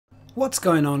What's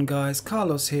going on, guys?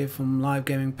 Carlos here from Live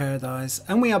Gaming Paradise,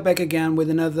 and we are back again with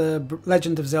another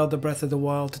Legend of Zelda Breath of the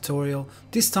Wild tutorial.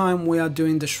 This time we are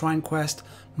doing the shrine quest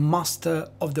Master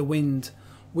of the Wind,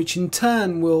 which in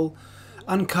turn will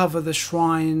uncover the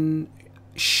shrine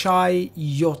Shai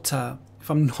Yota, if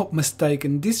I'm not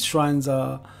mistaken. These shrines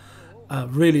are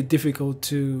really difficult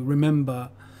to remember.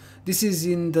 This is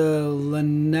in the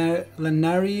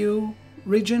Lanayru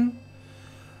region,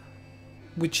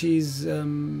 which is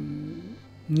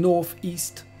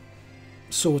northeast,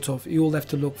 sort of. You'll have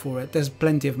to look for it. There's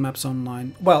plenty of maps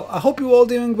online. Well, I hope you're all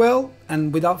doing well,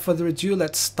 and without further ado,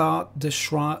 let's start the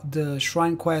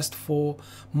shrine quest for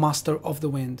Master of the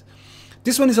Wind.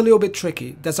 This one is a little bit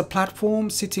tricky. There's a platform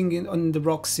sitting on the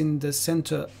rocks in the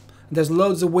center. There's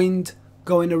loads of wind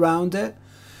going around it.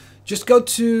 Just go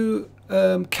to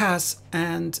Cass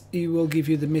and it will give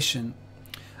you the mission.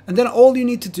 And then all you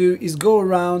need to do is go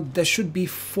around. There should be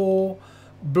 4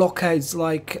 blockades,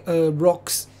 like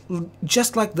rocks,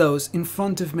 just like those in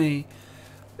front of me,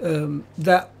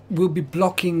 that will be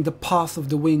blocking the path of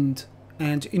the wind.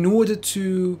 And in order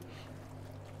to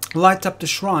light up the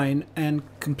shrine and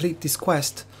complete this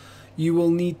quest, you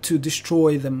will need to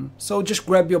destroy them. So just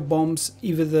grab your bombs,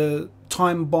 either the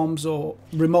time bombs or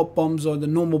remote bombs, or the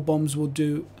normal bombs will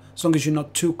do, as long as you're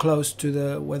not too close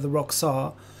to where the rocks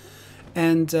are.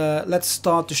 And let's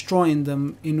start destroying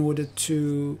them in order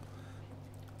to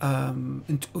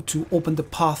open the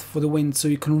path for the wind, so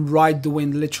you can ride the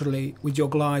wind literally with your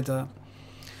glider.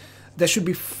 There should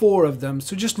be 4 of them,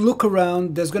 so just look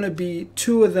around. There's going to be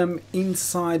 2 of them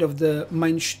inside of the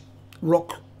main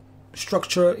rock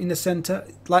structure in the center,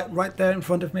 like right there in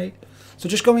front of me. So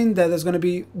just go in there. There's going to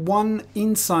be 1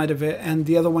 inside of it, and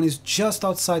the other one is just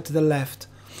outside to the left.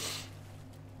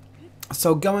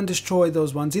 So go and destroy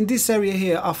those ones. In this area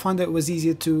here, I find that it was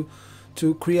easier to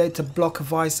create a block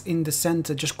of ice in the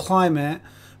center. Just climb it,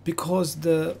 because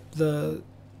the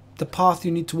path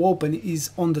you need to open is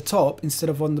on the top instead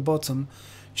of on the bottom.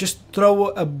 Just throw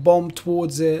a bomb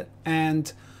towards it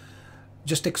and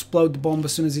just explode the bomb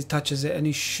as soon as it touches it, and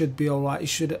it should be alright. It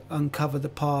should uncover the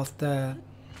path there.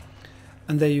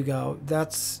 And there you go.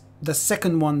 That's the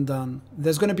second one done.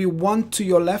 There's going to be 1 to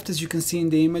your left, as you can see in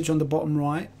the image on the bottom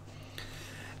right.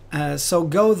 So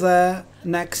go there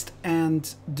next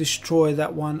and destroy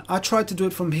that one. I tried to do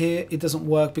it from here. It doesn't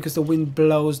work because the wind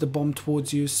blows the bomb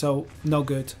towards you, so no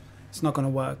good. It's not going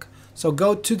to work. So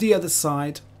go to the other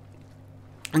side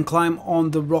and climb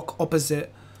on the rock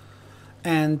opposite,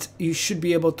 and you should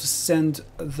be able to send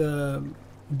the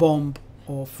bomb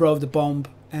or throw the bomb,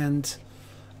 and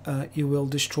you will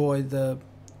destroy the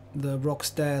rocks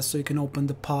there, so you can open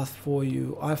the path for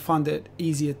you. I find it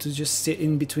easier to just sit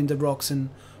in between the rocks and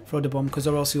throw the bomb, because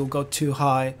or else you'll go too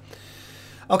high.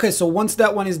 Okay, so once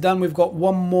that one is done, we've got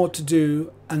 1 more to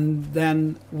do, and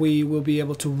then we will be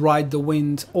able to ride the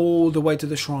wind all the way to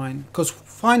the shrine. Because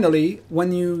finally,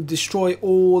 when you destroy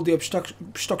all the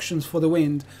obstructions for the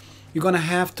wind, you're going to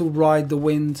have to ride the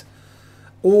wind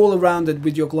all around it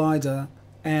with your glider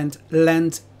and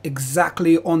land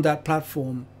exactly on that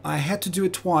platform. I had to do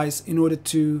it twice in order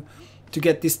to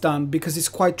get this done, because it's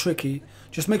quite tricky.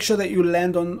 Just make sure that you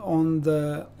land on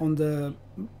the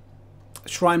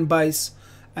shrine base,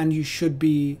 and you should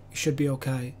be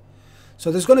okay.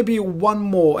 So there's going to be 1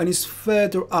 more, and it's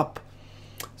further up.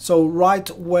 So right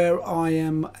where I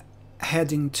am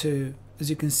heading to, as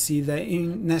you can see, they're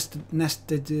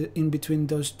nested in between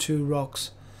those 2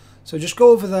 rocks. So just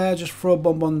go over there, just throw a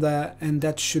bomb on there, and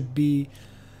that should be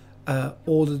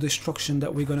all the destruction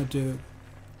that we're going to do.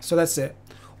 So that's it.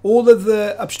 All of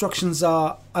the obstructions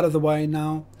are out of the way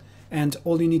now, and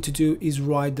all you need to do is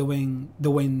ride the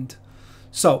wind.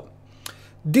 So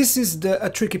this is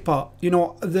a tricky part. You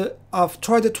know, I've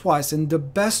tried it twice, and the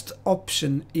best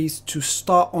option is to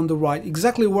start on the right,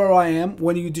 exactly where I am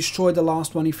when you destroy the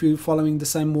last one, if you're following the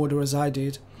same order as I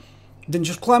did. Then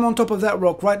just climb on top of that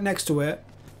rock right next to it,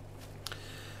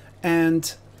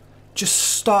 and just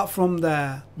start from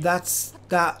there.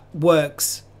 That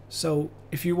works. So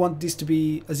if you want this to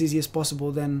be as easy as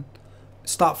possible, then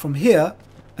start from here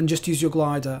and just use your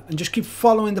glider and just keep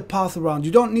following the path around.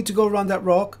 You don't need to go around that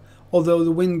rock, although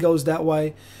the wind goes that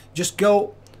way. Just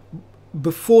go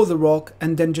before the rock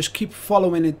and then just keep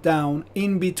following it down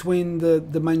in between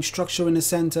the main structure in the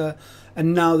center,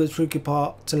 and now the tricky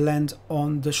part, to land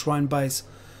on the shrine base.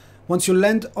 Once you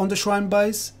land on the shrine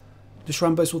base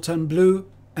will turn blue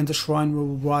and the shrine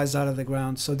will rise out of the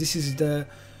ground. So this is the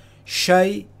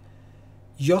Shai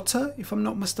Yota, if I'm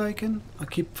not mistaken. I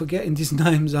keep forgetting these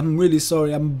names. I'm really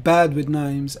sorry. I'm bad with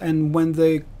names, and when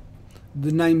the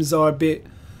names are a bit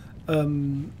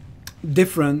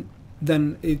different,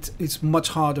 then it's much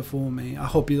harder for me. I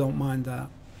hope you don't mind that.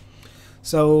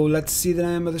 So let's see the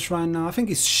name of the shrine now. I think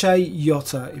it's Shai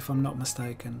Yota, if I'm not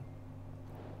mistaken.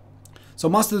 So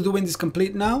Master of the Wind is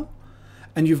complete now,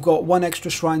 and you've got one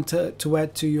extra shrine to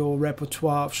add to your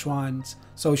repertoire of shrines.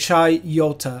 So Shai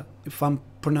Yota, if I'm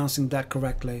pronouncing that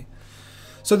correctly.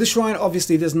 So the shrine,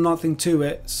 obviously there's nothing to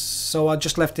it, so I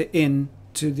just left it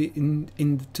to the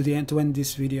end to end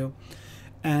this video,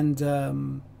 and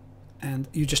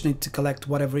you just need to collect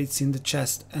whatever it's in the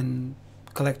chest and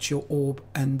collect your orb,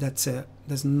 and that's it.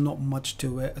 There's not much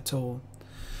to it at all.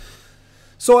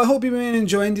 So I hope you've been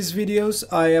enjoying these videos.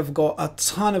 I have got a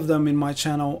ton of them in my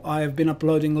channel. I have been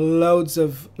uploading loads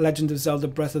of Legend of Zelda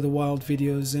Breath of the Wild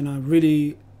videos, and I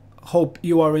really hope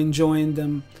you are enjoying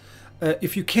them.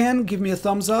 If you can, give me a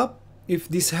thumbs up. If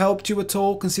this helped you at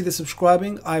all, consider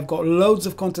subscribing. I've got loads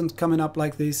of content coming up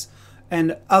like this,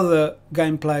 and other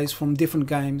gameplays from different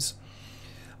games.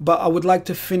 But I would like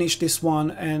to finish this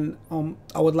one, and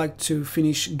I would like to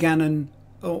finish Ganon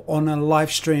on a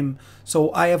live stream. So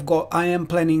I am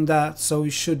planning that, so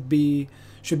it should be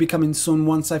coming soon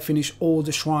once I finish all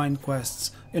the shrine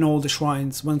quests in all the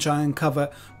shrines, once I uncover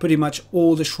pretty much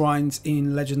all the shrines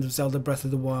in Legend of Zelda Breath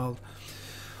of the Wild.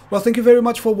 Well, thank you very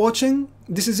much for watching.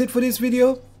 This is it for this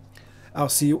video. I'll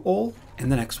see you all in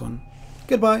the next one.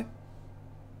 Goodbye.